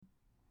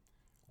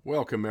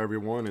Welcome,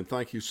 everyone, and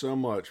thank you so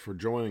much for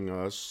joining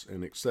us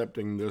and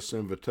accepting this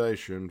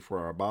invitation for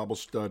our Bible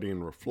study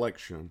and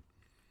reflection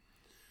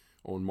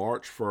on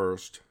March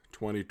 1st,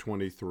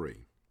 2023.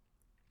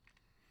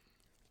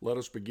 Let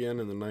us begin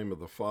in the name of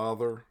the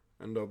Father,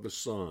 and of the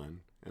Son,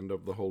 and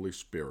of the Holy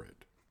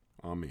Spirit.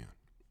 Amen.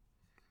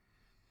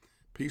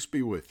 Peace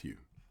be with you.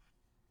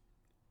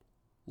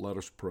 Let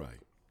us pray.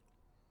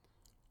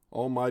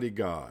 Almighty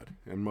God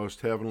and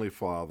most heavenly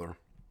Father,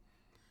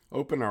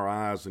 open our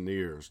eyes and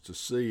ears to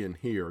see and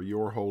hear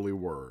your holy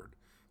word,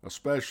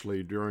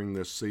 especially during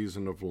this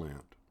season of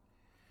Lent.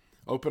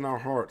 Open our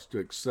hearts to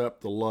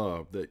accept the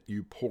love that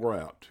you pour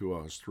out to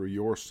us through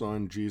your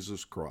Son,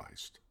 Jesus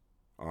Christ.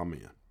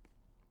 Amen.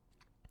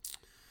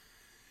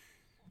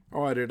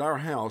 All right, at our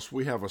house,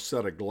 we have a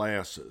set of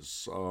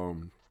glasses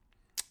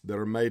that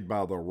are made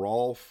by the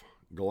Rolf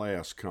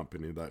Glass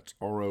Company. That's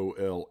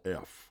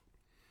R-O-L-F.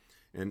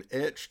 And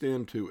etched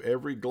into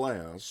every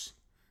glass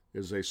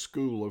is a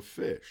school of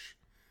fish,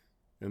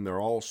 and they're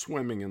all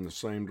swimming in the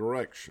same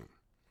direction,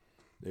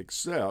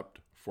 except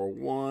for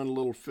one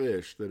little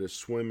fish that is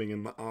swimming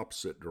in the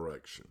opposite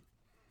direction.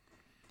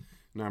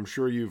 Now, I'm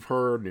sure you've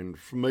heard and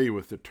familiar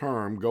with the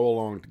term, go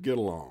along to get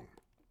along.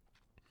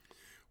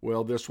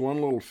 Well, this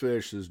one little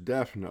fish is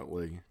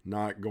definitely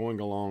not going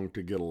along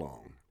to get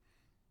along.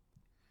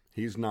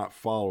 He's not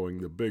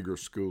following the bigger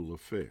school of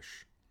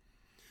fish.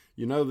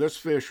 You know, this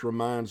fish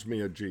reminds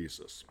me of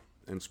Jesus,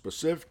 and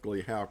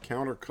specifically how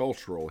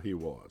countercultural he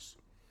was.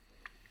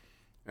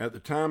 At the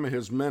time of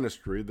his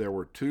ministry, there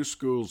were two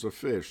schools of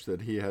fish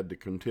that he had to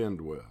contend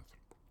with.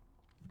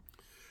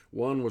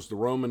 One was the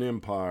Roman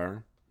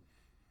Empire,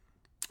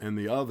 and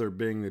the other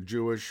being the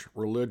Jewish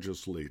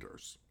religious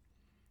leaders.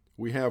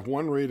 We have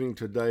one reading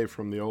today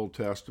from the Old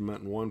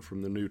Testament and one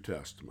from the New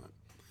Testament.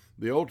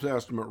 The Old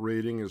Testament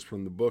reading is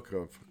from the book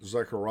of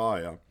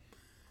Zechariah,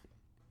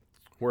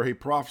 where he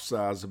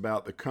prophesies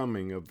about the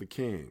coming of the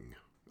King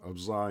of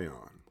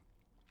Zion.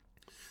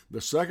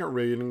 The second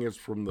reading is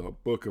from the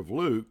book of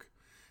Luke,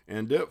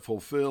 and it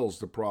fulfills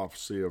the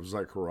prophecy of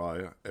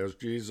Zechariah as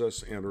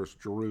Jesus enters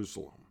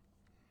Jerusalem.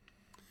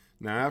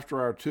 Now, after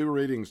our two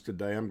readings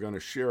today, I'm going to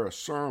share a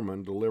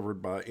sermon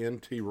delivered by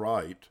N.T.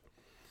 Wright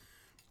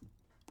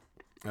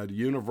at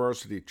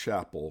University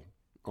Chapel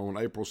on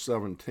April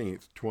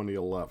 17th,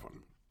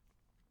 2011.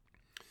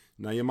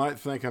 Now, you might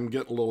think I'm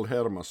getting a little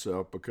ahead of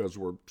myself because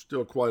we're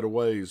still quite a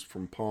ways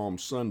from Palm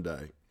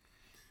Sunday.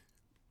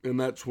 And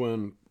that's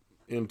when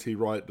N.T.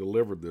 Wright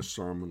delivered this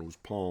sermon, was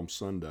Palm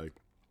Sunday.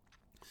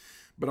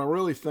 But I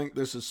really think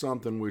this is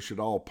something we should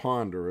all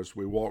ponder as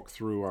we walk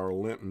through our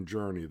Lenten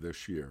journey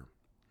this year.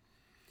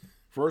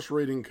 First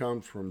reading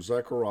comes from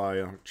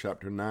Zechariah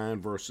chapter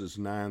 9, verses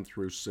 9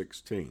 through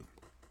 16.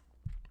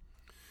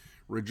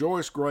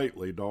 Rejoice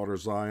greatly, daughter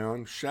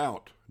Zion.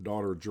 Shout,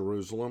 daughter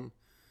Jerusalem.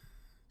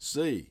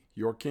 See,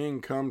 your king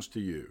comes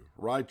to you,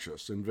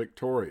 righteous and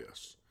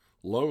victorious,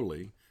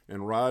 lowly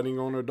and riding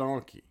on a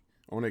donkey,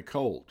 on a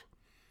colt,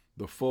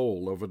 the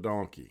foal of a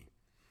donkey.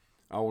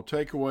 I will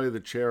take away the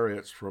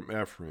chariots from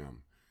Ephraim,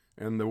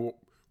 and the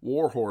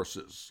war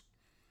horses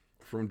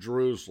from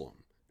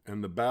Jerusalem,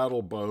 and the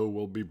battle bow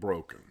will be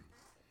broken.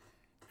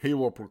 He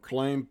will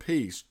proclaim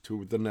peace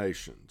to the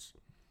nations.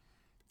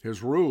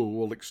 His rule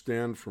will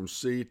extend from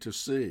sea to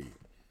sea,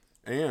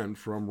 and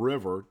from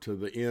river to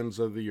the ends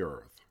of the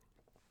earth.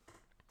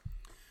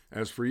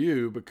 As for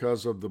you,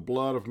 because of the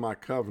blood of my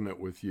covenant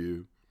with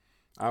you,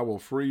 I will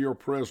free your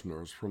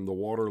prisoners from the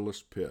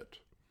waterless pit.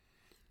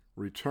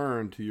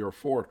 Return to your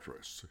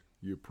fortress,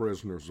 you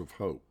prisoners of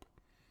hope.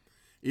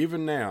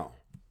 Even now,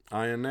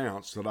 I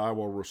announce that I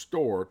will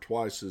restore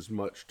twice as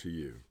much to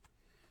you.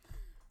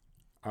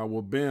 I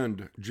will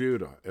bend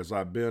Judah as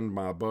I bend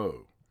my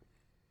bow,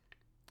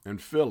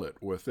 and fill it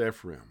with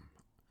Ephraim.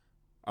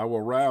 I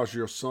will rouse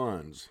your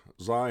sons,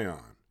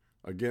 Zion,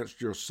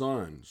 against your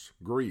sons,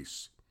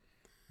 Greece,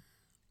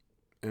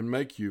 and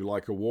make you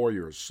like a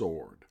warrior's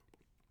sword.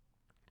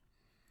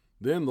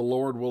 Then the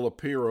Lord will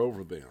appear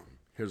over them.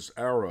 His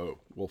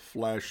arrow will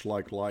flash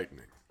like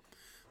lightning.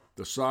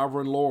 The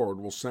sovereign Lord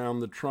will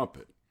sound the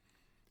trumpet.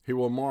 He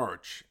will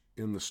march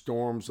in the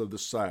storms of the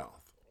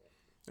south,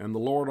 and the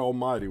Lord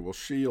Almighty will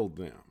shield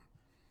them.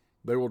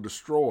 They will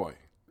destroy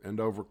and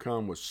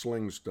overcome with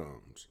sling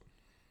stones.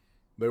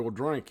 They will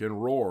drink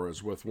and roar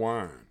as with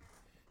wine.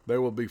 They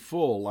will be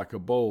full like a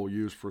bowl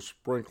used for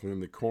sprinkling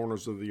the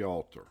corners of the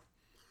altar.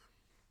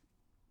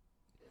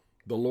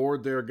 The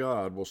Lord their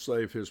God will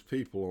save his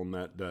people on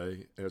that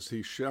day as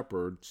a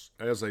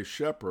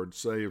shepherd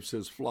saves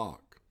his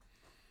flock.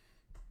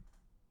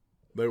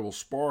 They will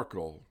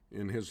sparkle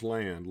in his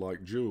land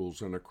like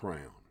jewels in a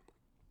crown.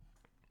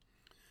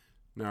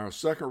 Now, our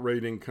second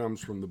reading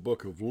comes from the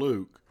book of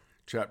Luke,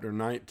 chapter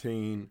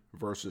 19,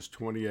 verses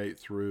 28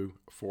 through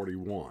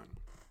 41.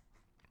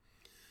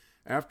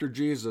 After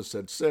Jesus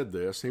had said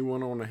this, he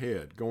went on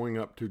ahead, going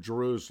up to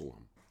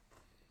Jerusalem.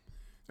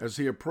 As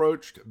he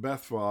approached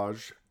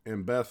Bethphage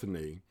and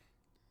Bethany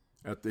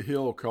at the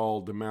hill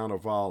called the Mount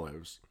of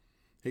Olives,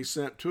 he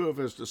sent two of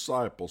his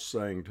disciples,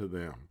 saying to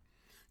them,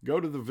 Go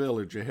to the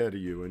village ahead of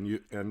you,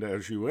 and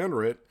as you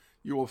enter it,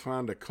 you will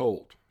find a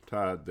colt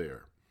tied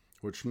there,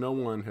 which no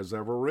one has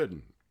ever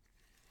ridden.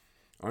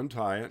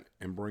 Untie it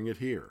and bring it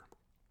here.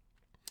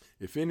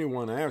 If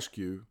anyone asks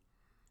you,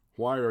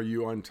 'Why are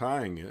you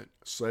untying it?'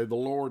 say, 'The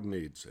Lord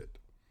needs it.'"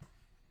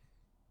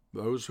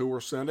 Those who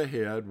were sent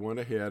ahead went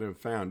ahead and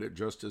found it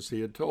just as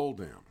he had told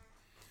them.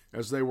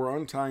 As they were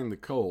untying the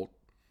colt,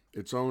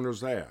 its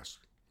owners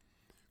asked,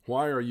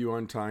 "Why are you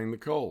untying the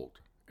colt?"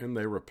 And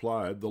they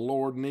replied, "The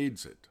Lord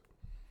needs it."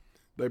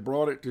 They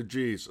brought it to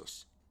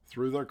Jesus,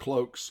 threw their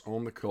cloaks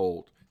on the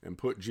colt, and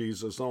put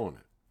Jesus on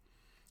it.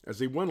 As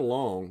he went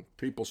along,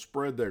 people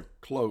spread their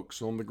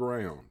cloaks on the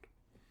ground.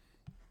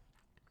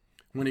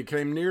 When he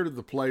came near to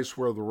the place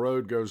where the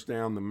road goes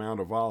down the Mount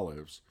of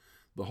Olives,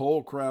 the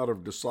whole crowd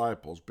of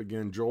disciples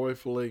began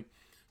joyfully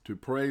to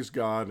praise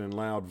God in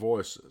loud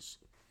voices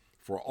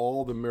for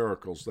all the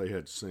miracles they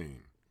had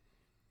seen.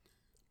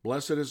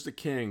 "Blessed is the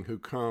King who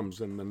comes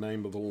in the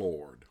name of the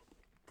Lord.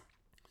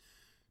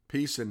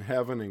 Peace in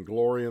heaven and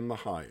glory in the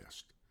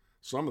highest."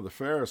 Some of the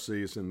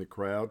Pharisees in the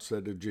crowd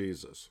said to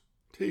Jesus,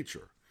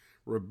 "Teacher,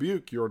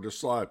 rebuke your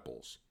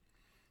disciples."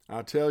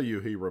 "I tell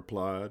you," he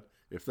replied,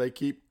 "if they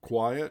keep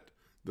quiet,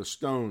 the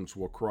stones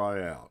will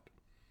cry out."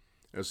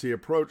 As he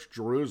approached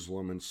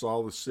Jerusalem and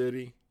saw the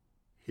city,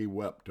 he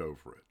wept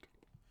over it.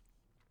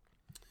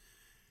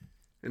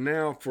 And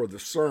now for the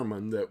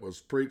sermon that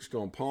was preached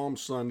on Palm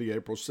Sunday,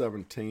 April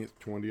 17th,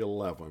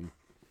 2011.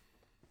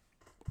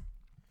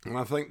 And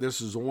I think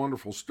this is a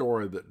wonderful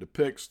story that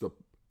depicts the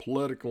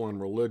political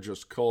and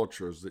religious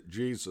cultures that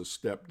Jesus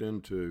stepped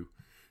into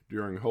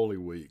during Holy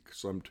Week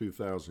some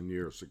 2,000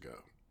 years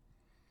ago.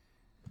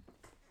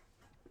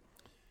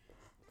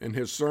 And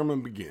his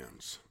sermon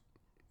begins.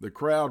 The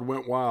crowd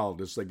went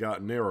wild as they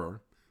got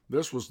nearer.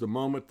 This was the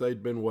moment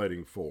they'd been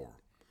waiting for.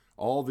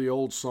 All the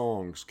old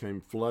songs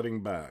came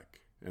flooding back,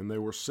 and they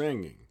were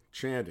singing,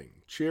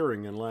 chanting,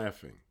 cheering, and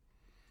laughing.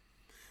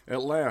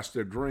 At last,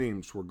 their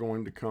dreams were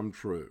going to come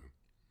true.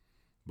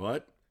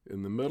 But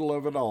in the middle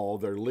of it all,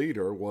 their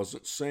leader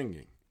wasn't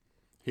singing.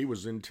 He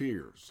was in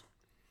tears.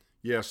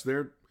 Yes,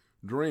 their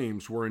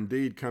dreams were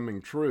indeed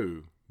coming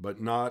true,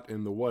 but not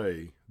in the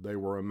way they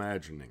were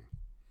imagining.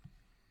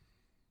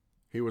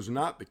 He was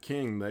not the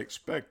king they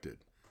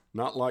expected,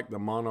 not like the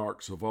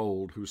monarchs of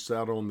old who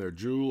sat on their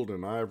jeweled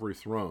and ivory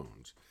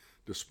thrones,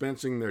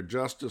 dispensing their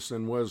justice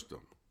and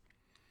wisdom.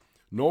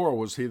 Nor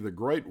was he the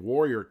great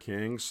warrior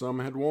king some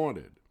had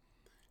wanted.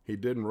 He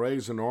didn't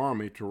raise an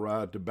army to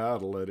ride to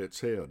battle at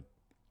its head.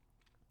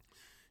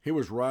 He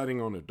was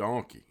riding on a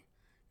donkey,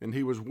 and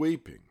he was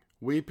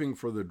weeping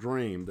for the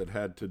dream that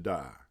had to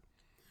die,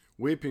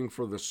 weeping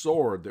for the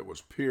sword that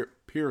was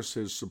pierce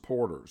his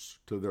supporters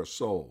to their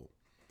soul,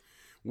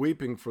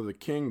 weeping for the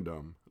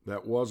kingdom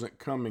that wasn't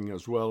coming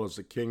as well as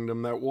the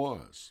kingdom that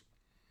was.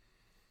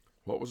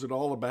 What was it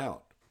all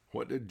about?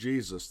 What did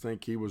Jesus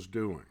think he was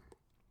doing?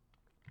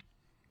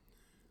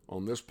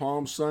 On this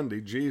Palm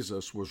Sunday,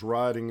 Jesus was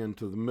riding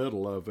into the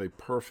middle of a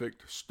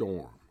perfect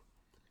storm.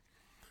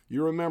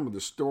 You remember the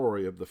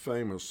story of the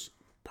famous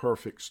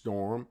perfect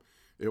storm.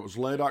 It was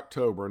late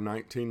October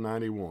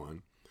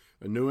 1991.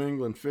 A New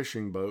England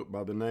fishing boat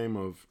by the name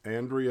of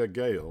Andrea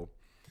Gale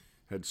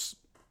had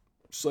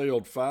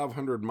sailed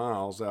 500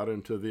 miles out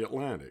into the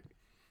Atlantic,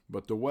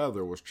 but the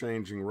weather was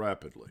changing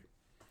rapidly.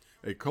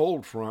 A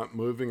cold front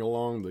moving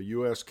along the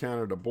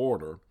U.S.-Canada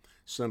border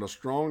sent a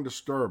strong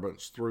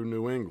disturbance through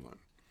New England,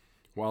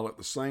 while at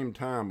the same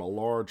time a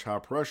large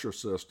high-pressure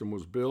system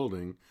was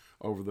building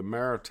over the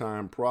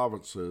maritime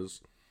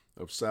provinces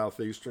of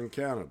southeastern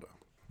Canada.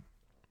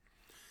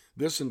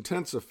 This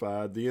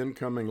intensified the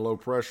incoming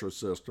low-pressure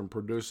system,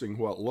 producing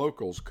what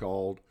locals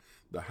called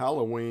the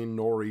Halloween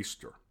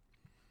nor'easter.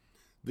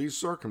 These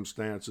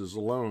circumstances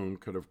alone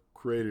could have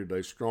created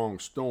a strong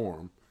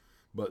storm,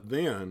 but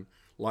then,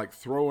 like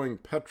throwing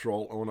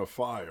petrol on a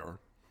fire,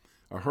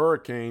 a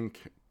hurricane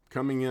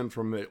coming in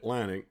from the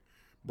Atlantic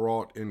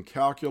brought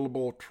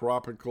incalculable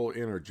tropical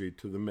energy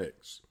to the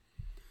mix.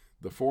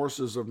 The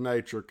forces of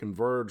nature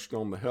converged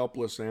on the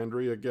helpless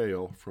Andrea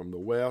Gale from the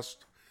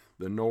west,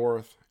 the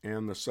north,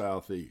 and the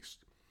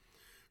southeast.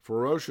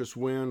 Ferocious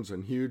winds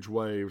and huge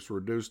waves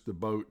reduced the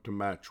boat to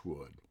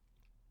matchwood.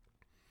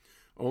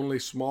 Only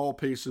small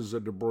pieces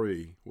of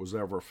debris was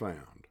ever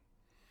found.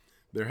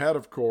 There had,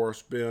 of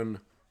course, been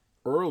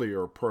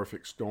earlier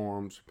perfect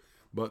storms,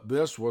 but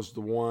this was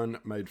the one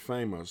made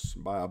famous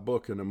by a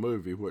book and a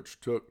movie which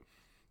took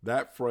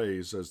that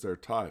phrase as their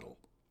title.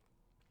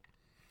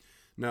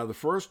 Now, the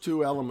first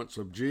two elements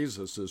of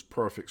Jesus'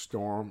 perfect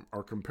storm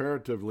are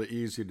comparatively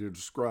easy to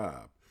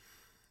describe.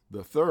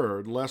 The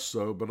third, less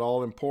so, but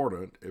all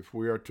important if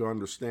we are to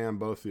understand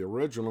both the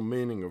original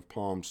meaning of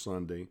Palm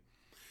Sunday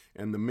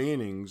and the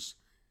meanings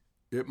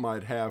it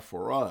might have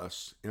for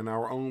us in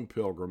our own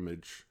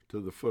pilgrimage to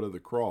the foot of the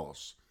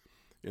cross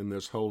in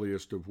this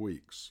holiest of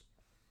weeks.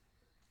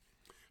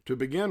 To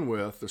begin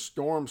with, the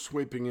storm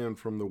sweeping in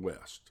from the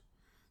west,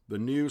 the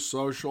new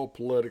social,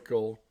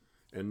 political,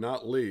 and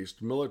not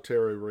least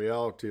military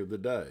reality of the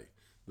day,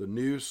 the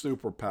new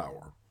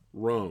superpower,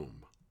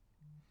 Rome.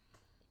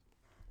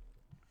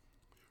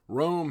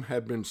 Rome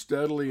had been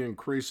steadily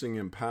increasing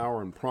in power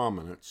and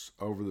prominence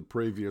over the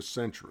previous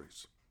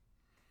centuries.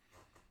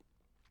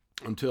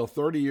 Until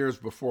 30 years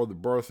before the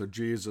birth of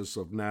Jesus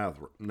of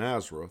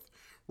Nazareth,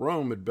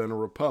 Rome had been a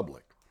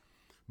republic.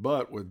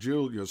 But with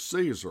Julius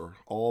Caesar,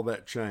 all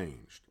that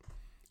changed.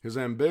 His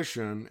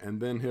ambition and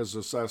then his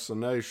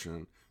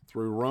assassination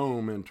threw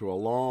Rome into a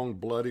long,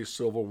 bloody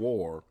civil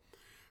war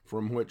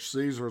from which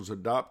Caesar's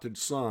adopted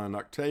son,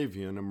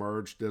 Octavian,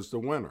 emerged as the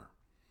winner.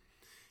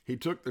 He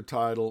took the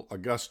title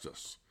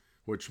Augustus,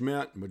 which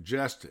meant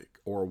majestic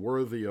or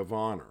worthy of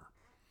honor.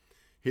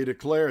 He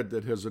declared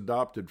that his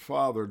adopted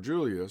father,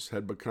 Julius,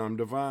 had become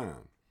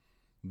divine.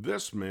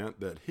 This meant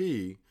that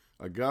he,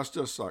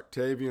 Augustus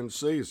Octavian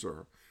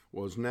Caesar,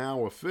 was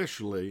now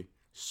officially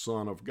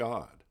Son of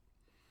God,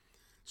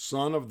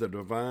 son of the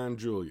divine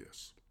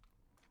Julius.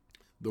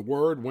 The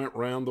word went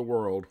round the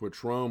world,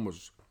 which Rome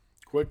was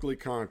quickly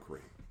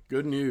conquering.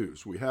 Good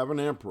news, we have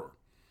an emperor.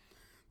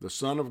 The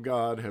Son of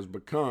God has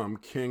become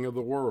king of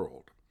the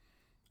world.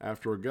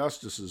 After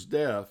Augustus's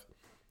death,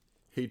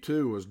 he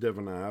too was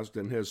divinized,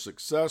 and his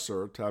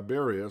successor,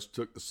 Tiberius,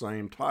 took the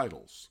same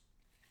titles.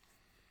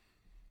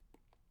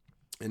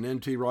 And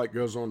N.T. Wright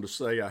goes on to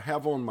say, I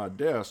have on my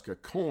desk a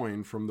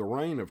coin from the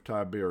reign of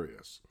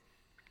Tiberius.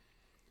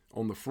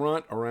 On the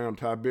front, around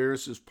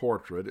Tiberius's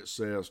portrait, it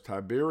says,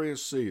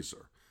 Tiberius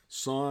Caesar,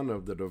 son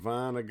of the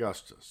divine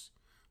Augustus.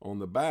 On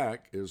the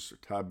back is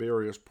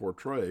Tiberius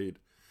portrayed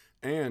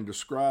and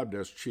described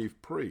as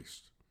chief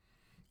priest.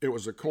 It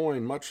was a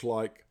coin much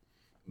like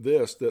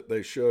this that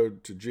they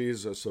showed to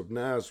Jesus of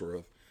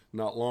Nazareth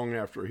not long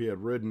after he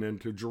had ridden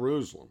into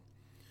Jerusalem,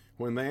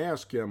 when they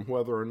asked him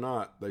whether or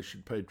not they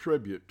should pay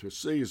tribute to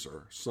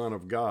Caesar, son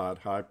of God,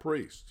 high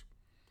priest.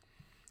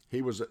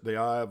 He was at the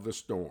eye of the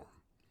storm.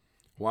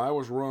 Why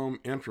was Rome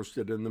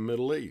interested in the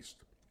Middle East?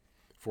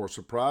 For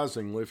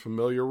surprisingly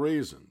familiar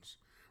reasons.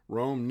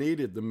 Rome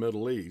needed the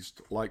Middle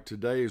East like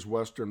today's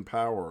Western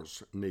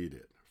powers need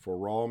it, for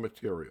raw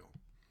material.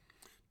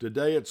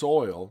 Today it's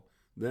oil,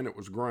 then it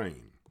was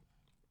grain.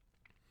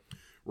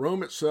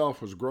 Rome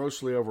itself was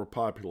grossly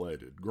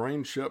overpopulated.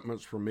 Grain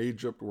shipments from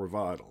Egypt were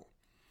vital.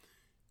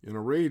 In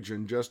a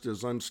region just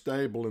as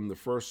unstable in the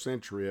first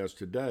century as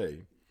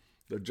today,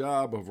 the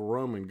job of a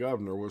Roman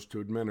governor was to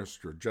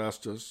administer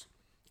justice,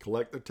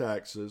 collect the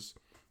taxes,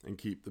 and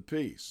keep the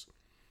peace,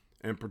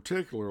 and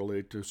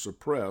particularly to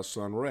suppress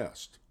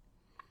unrest.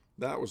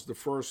 That was the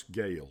first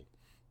gale,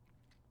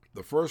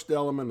 the first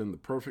element in the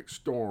perfect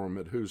storm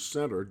at whose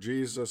center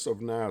Jesus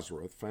of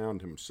Nazareth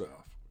found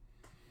himself.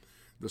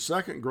 The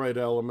second great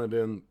element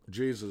in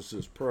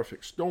Jesus'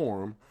 perfect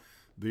storm,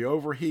 the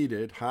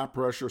overheated,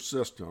 high-pressure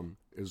system,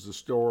 is the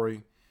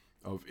story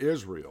of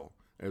Israel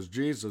as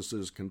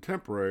Jesus'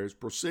 contemporaries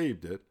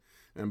perceived it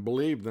and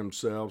believed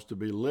themselves to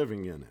be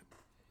living in it.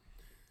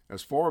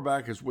 As far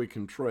back as we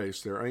can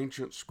trace their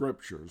ancient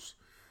scriptures,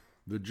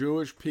 the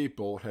Jewish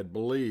people had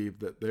believed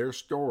that their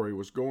story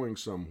was going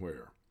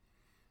somewhere,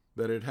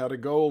 that it had a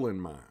goal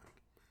in mind.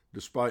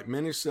 Despite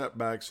many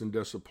setbacks and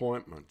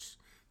disappointments,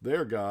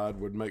 their God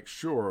would make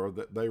sure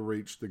that they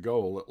reached the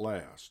goal at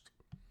last.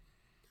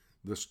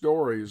 The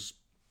stories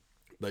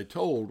they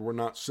told were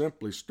not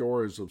simply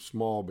stories of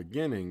small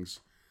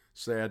beginnings,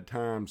 sad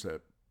times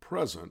at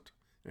present,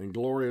 and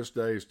glorious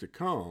days to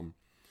come.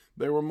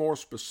 They were more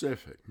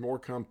specific, more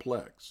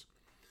complex,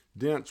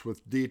 dense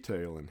with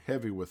detail and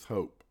heavy with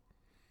hope.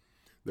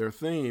 Their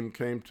theme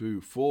came to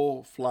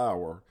full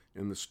flower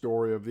in the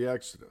story of the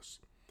Exodus,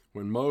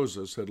 when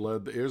Moses had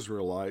led the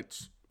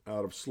Israelites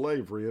out of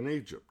slavery in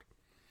Egypt,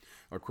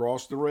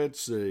 across the Red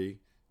Sea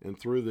and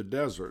through the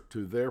desert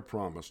to their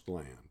promised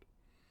land.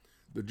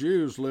 The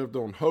Jews lived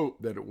on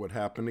hope that it would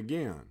happen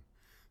again.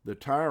 The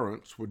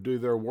tyrants would do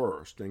their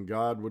worst and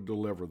God would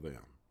deliver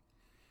them.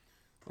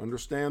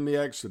 Understand the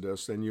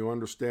Exodus and you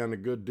understand a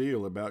good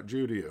deal about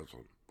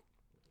Judaism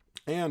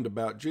and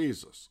about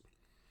Jesus.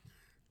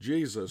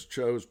 Jesus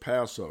chose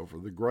Passover,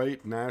 the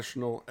great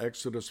national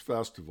Exodus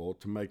festival,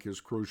 to make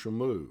his crucial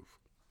move.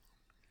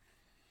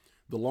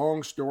 The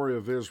long story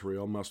of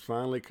Israel must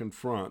finally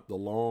confront the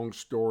long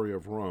story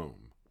of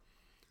Rome.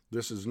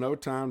 This is no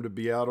time to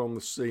be out on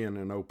the sea in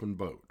an open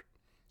boat,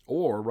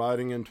 or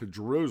riding into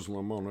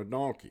Jerusalem on a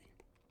donkey.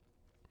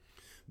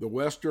 The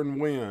western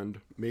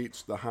wind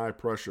meets the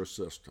high-pressure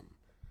system.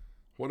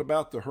 What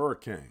about the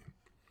hurricane?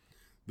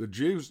 The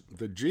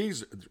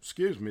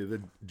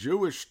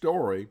Jewish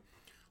story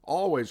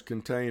always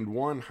contained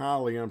one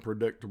highly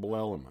unpredictable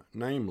element,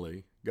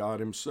 namely God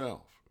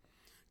himself.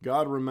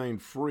 God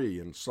remained free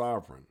and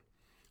sovereign.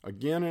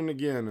 Again and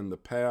again in the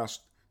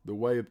past, the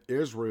way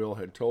Israel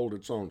had told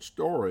its own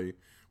story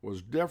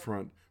was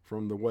different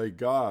from the way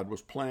God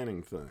was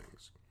planning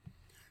things.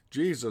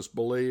 Jesus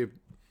believed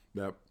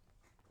that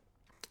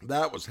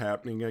was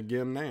happening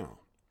again now.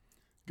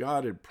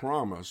 God had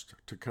promised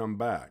to come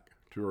back,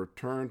 to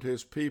return to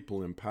his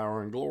people in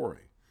power and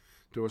glory,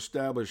 to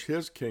establish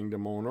his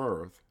kingdom on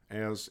earth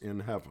as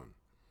in heaven.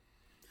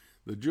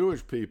 The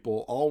Jewish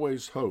people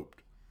always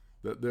hoped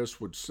that this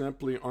would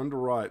simply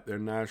underwrite their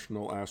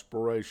national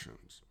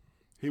aspirations.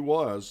 He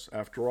was,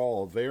 after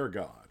all, their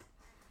God.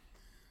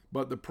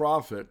 But the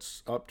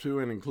prophets, up to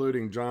and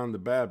including John the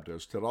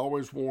Baptist, had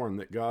always warned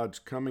that God's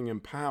coming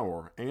in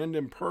power and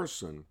in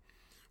person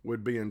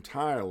would be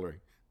entirely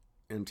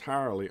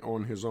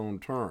on his own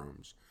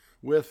terms,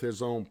 with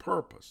his own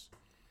purpose,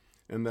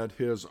 and that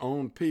his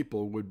own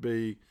people would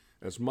be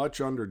as much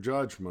under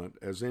judgment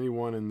as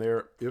anyone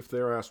if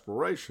their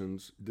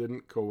aspirations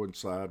didn't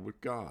coincide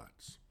with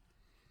God's.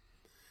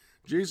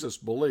 Jesus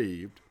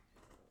believed,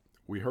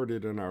 we heard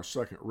it in our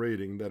second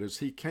reading, that as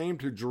he came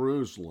to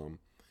Jerusalem,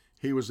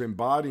 he was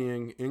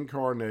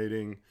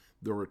incarnating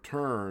the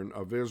return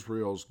of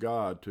Israel's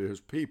God to his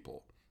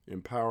people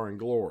in power and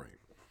glory.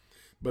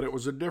 But it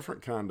was a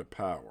different kind of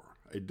power,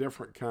 a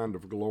different kind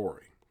of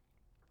glory.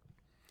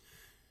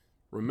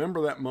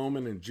 Remember that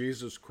moment in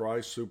Jesus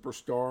Christ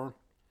Superstar,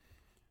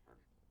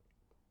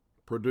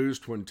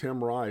 produced when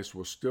Tim Rice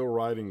was still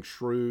writing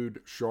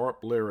shrewd,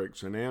 sharp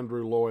lyrics and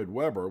Andrew Lloyd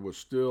Webber was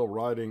still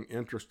writing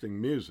interesting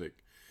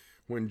music,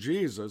 when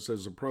Jesus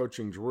is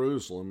approaching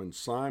Jerusalem and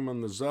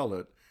Simon the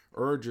Zealot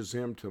urges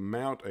him to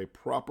mount a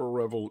proper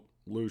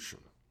revolution.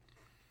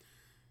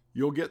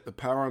 You'll get the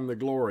power and the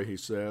glory, he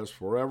says,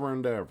 forever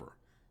and ever.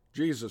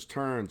 Jesus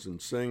turns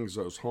and sings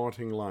those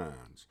haunting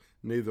lines.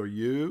 Neither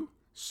you,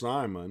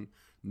 Simon,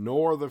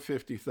 nor the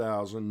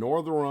 50,000,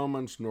 nor the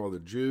Romans, nor the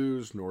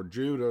Jews, nor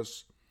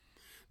Judas,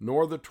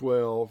 nor the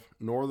 12,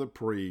 nor the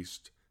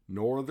priest,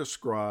 nor the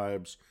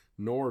scribes,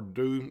 nor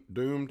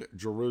doomed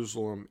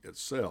Jerusalem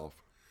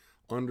itself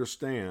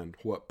understand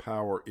what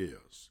power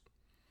is.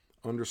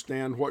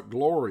 Understand what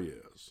glory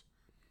is.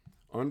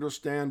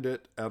 Understand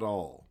it at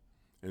all.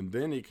 And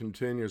then he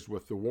continues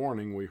with the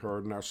warning we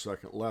heard in our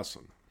second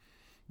lesson.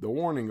 The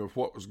warning of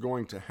what was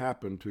going to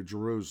happen to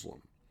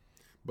Jerusalem.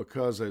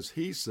 Because as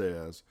he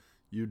says,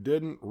 you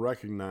didn't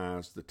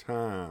recognize the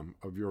time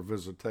of your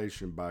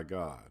visitation by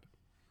God.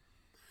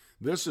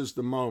 This is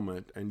the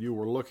moment, and you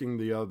were looking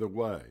the other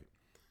way.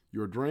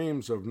 Your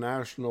dreams of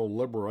national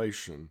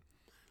liberation,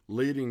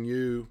 leading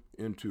you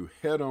into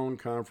head-on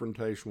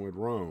confrontation with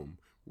Rome,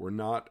 were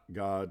not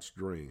God's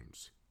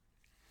dreams.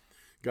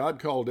 God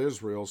called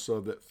Israel so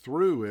that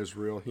through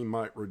Israel he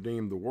might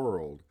redeem the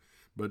world,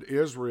 but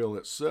Israel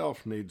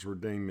itself needs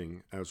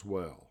redeeming as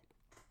well.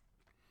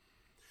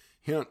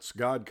 Hence,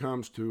 God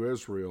comes to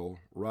Israel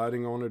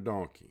riding on a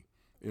donkey,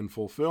 in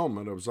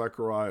fulfillment of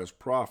Zechariah's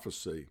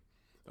prophecy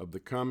of the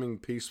coming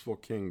peaceful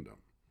kingdom,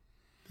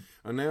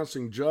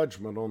 announcing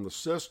judgment on the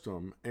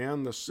system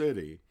and the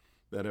city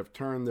that have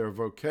turned their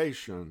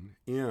vocation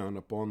in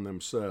upon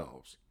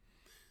themselves,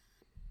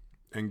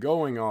 and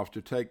going off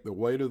to take the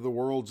weight of the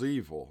world's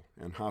evil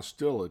and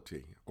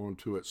hostility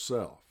onto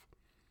itself,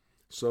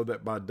 so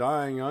that by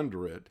dying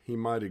under it, he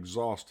might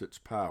exhaust its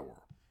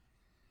power.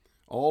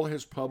 All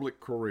his public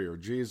career,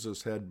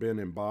 Jesus had been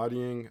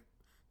embodying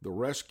the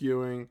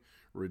rescuing,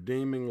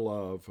 redeeming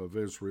love of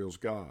Israel's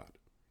God.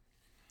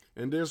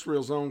 And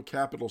Israel's own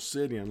capital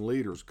city and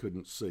leaders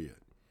couldn't see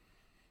it.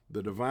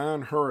 The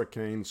divine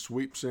hurricane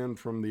sweeps in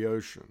from the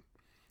ocean,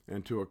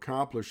 and to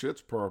accomplish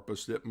its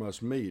purpose, it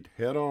must meet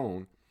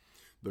head-on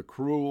the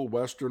cruel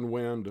western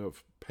wind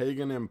of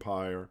pagan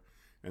empire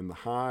and the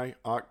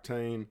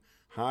high-octane,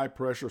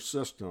 high-pressure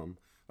system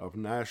of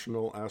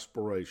national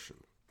aspiration.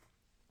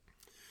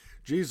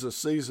 Jesus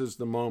seizes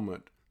the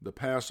moment, the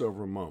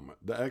Passover moment,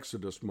 the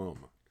Exodus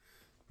moment,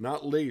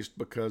 not least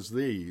because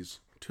these,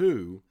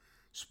 too,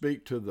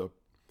 speak to the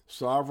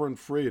sovereign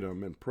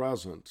freedom and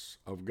presence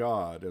of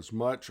God as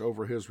much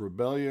over his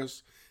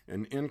rebellious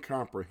and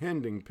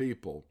incomprehending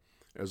people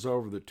as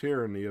over the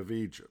tyranny of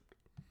Egypt.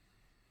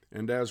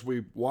 And as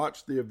we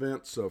watch the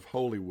events of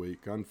Holy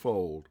Week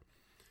unfold,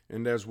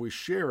 and as we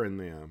share in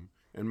them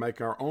and make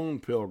our own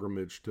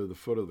pilgrimage to the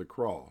foot of the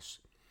cross,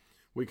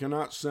 we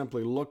cannot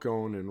simply look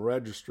on and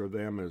register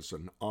them as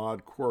an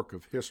odd quirk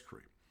of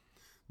history.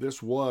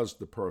 This was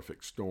the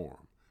perfect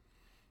storm.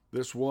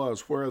 This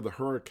was where the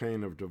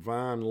hurricane of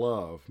divine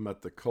love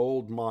met the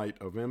cold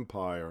might of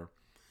empire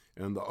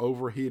and the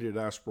overheated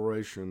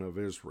aspiration of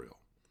Israel.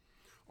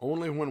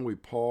 Only when we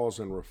pause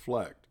and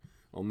reflect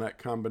on that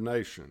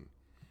combination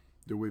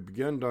do we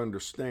begin to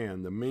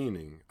understand the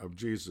meaning of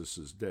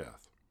Jesus'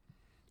 death.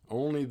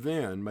 Only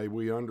then may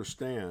we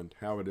understand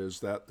how it is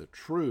that the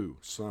true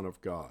Son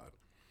of God,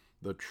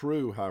 the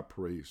true high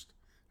priest,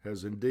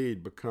 has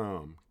indeed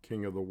become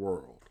King of the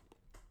world.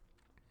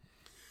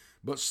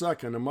 But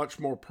second, a much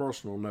more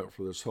personal note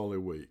for this Holy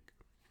Week.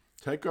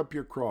 Take up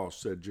your cross,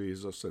 said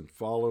Jesus, and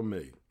follow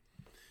me.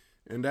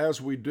 And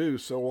as we do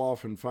so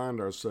often find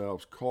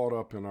ourselves caught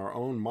up in our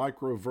own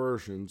micro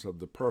versions of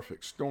the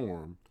perfect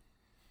storm,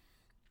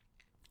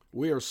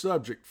 we are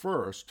subject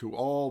first to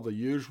all the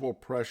usual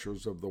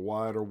pressures of the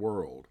wider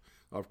world,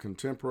 of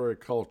contemporary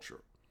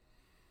culture.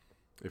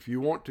 If you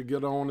want to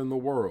get on in the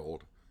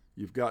world,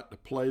 you've got to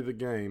play the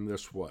game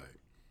this way.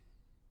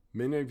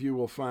 Many of you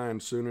will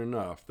find soon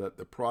enough that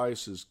the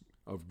price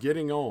of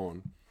getting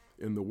on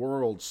in the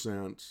world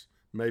sense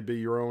may be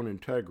your own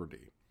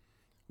integrity.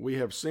 We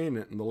have seen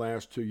it in the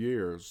last 2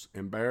 years,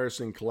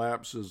 embarrassing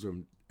collapses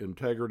of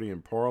integrity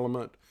in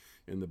Parliament,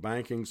 in the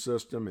banking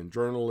system, in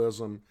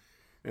journalism,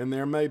 and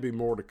there may be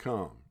more to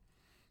come.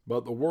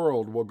 But the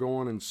world will go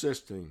on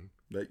insisting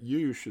that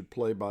you should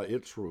play by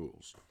its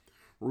rules,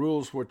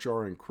 rules which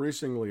are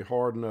increasingly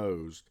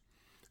hard-nosed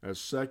as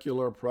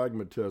secular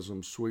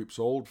pragmatism sweeps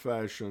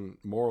old-fashioned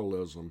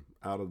moralism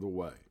out of the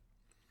way.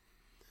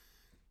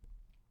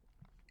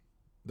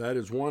 That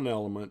is one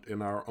element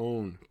in our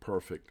own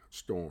perfect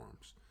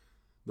storms.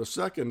 The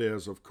second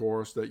is, of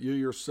course, that you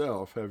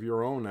yourself have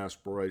your own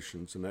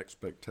aspirations and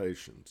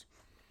expectations.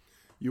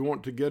 You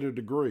want to get a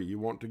degree, you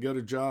want to get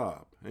a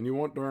job, and you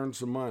want to earn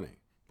some money.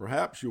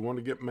 Perhaps you want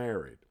to get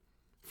married.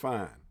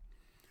 Fine.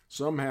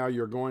 Somehow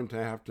you're going to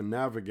have to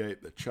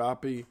navigate the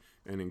choppy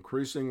and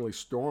increasingly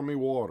stormy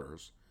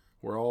waters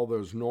where all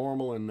those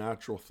normal and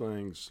natural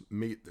things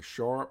meet the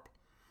sharp,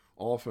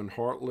 often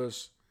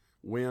heartless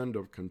wind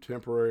of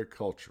contemporary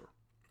culture.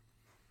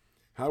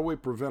 How do we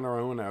prevent our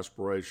own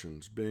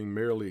aspirations being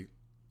merely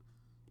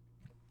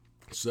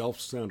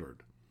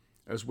self-centered?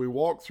 As we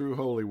walk through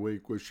Holy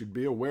Week, we should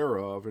be aware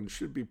of and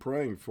should be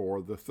praying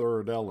for the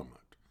third element.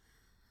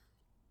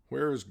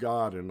 Where is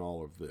God in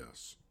all of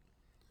this?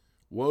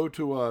 Woe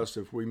to us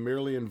if we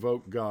merely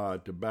invoke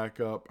God to back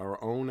up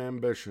our own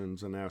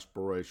ambitions and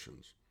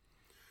aspirations.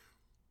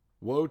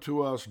 Woe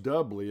to us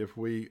doubly if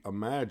we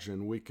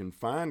imagine we can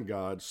find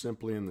God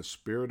simply in the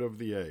spirit of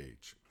the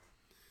age.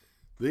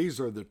 These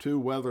are the two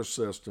weather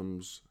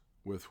systems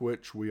with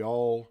which we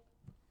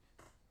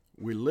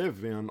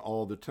live in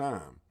all the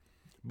time.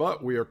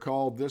 But we are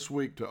called this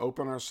week to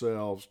open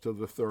ourselves to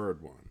the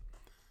third one.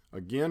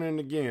 Again and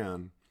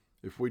again,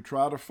 if we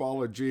try to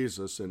follow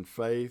Jesus in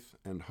faith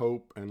and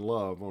hope and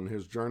love on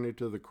his journey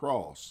to the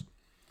cross,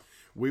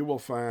 we will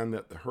find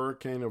that the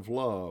hurricane of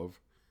love,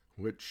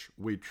 which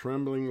we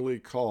tremblingly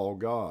call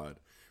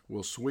God,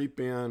 will sweep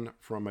in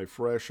from a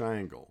fresh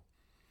angle,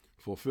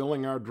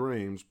 fulfilling our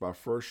dreams by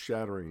first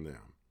shattering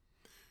them,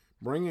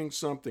 bringing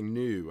something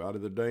new out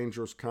of the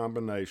dangerous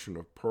combination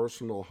of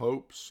personal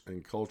hopes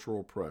and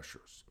cultural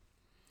pressures.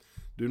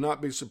 Do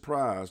not be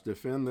surprised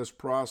if in this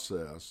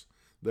process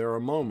there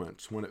are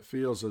moments when it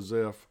feels as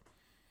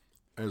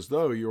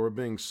though you are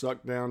being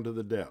sucked down to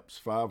the depths,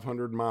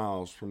 500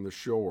 miles from the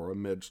shore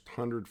amidst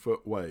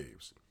 100-foot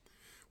waves,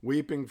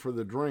 weeping for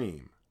the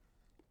dream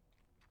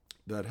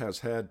that has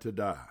had to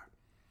die,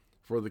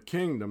 for the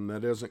kingdom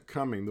that isn't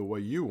coming the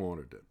way you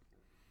wanted it.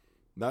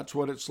 That's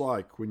what it's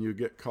like when you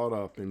get caught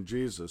up in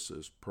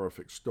Jesus'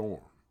 perfect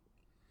storm.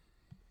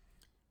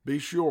 Be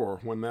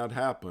sure when that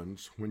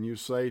happens, when you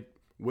say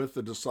with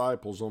the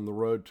disciples on the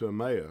road to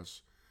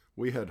Emmaus,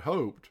 we had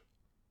hoped,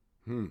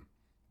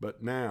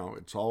 but now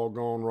it's all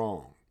gone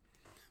wrong,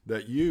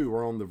 that you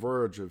are on the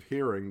verge of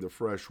hearing the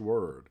fresh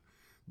word,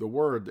 the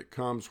word that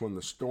comes when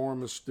the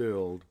storm is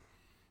stilled,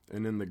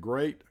 and in the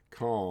great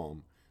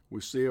calm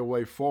we see a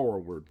way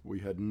forward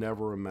we had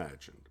never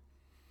imagined.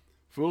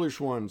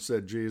 Foolish one,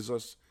 said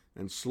Jesus,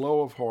 and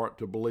slow of heart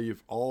to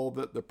believe all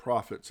that the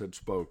prophets had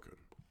spoken.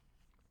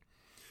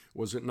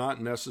 Was it not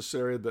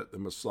necessary that the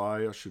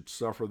Messiah should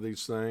suffer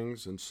these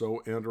things and so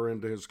enter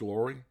into his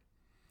glory?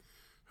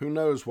 Who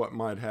knows what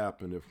might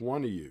happen if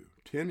 1 of you,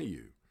 10 of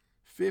you,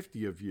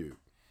 50 of you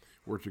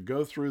were to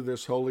go through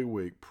this Holy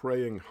Week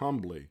praying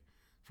humbly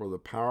for the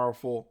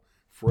powerful,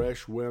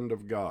 fresh wind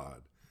of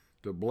God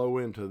to blow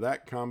into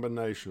that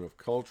combination of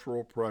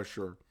cultural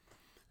pressure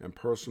and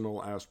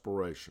personal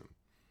aspiration,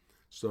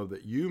 so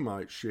that you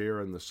might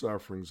share in the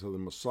sufferings of the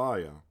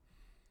Messiah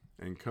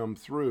and come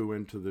through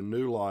into the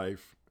new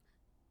life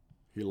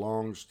he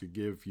longs to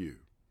give you.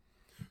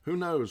 Who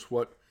knows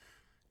what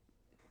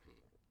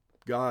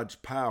God's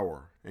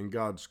power and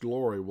God's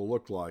glory will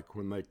look like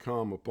when they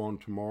come upon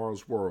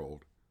tomorrow's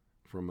world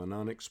from an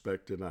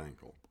unexpected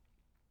angle.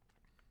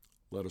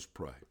 Let us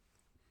pray.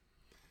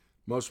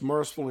 Most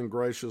merciful and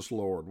gracious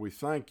Lord, we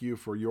thank you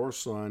for your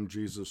Son,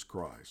 Jesus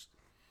Christ.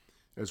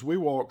 As we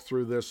walk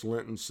through this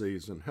Lenten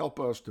season, help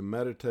us to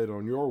meditate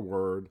on your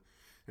word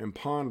and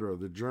ponder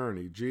the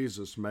journey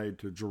Jesus made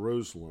to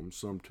Jerusalem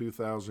some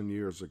 2,000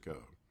 years ago.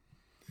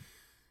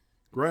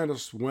 Grant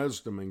us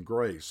wisdom and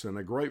grace and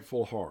a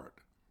grateful heart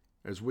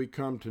as we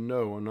come to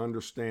know and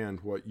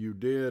understand what you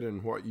did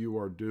and what you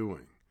are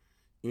doing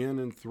in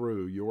and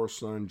through your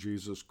Son,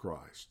 Jesus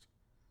Christ.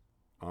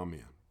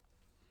 Amen.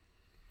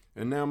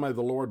 And now may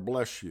the Lord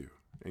bless you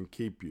and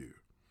keep you.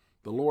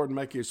 The Lord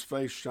make his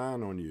face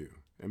shine on you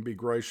and be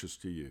gracious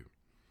to you.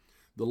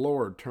 The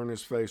Lord turn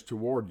his face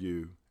toward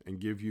you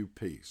and give you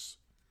peace.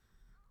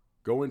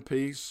 Go in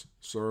peace,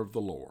 serve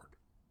the Lord.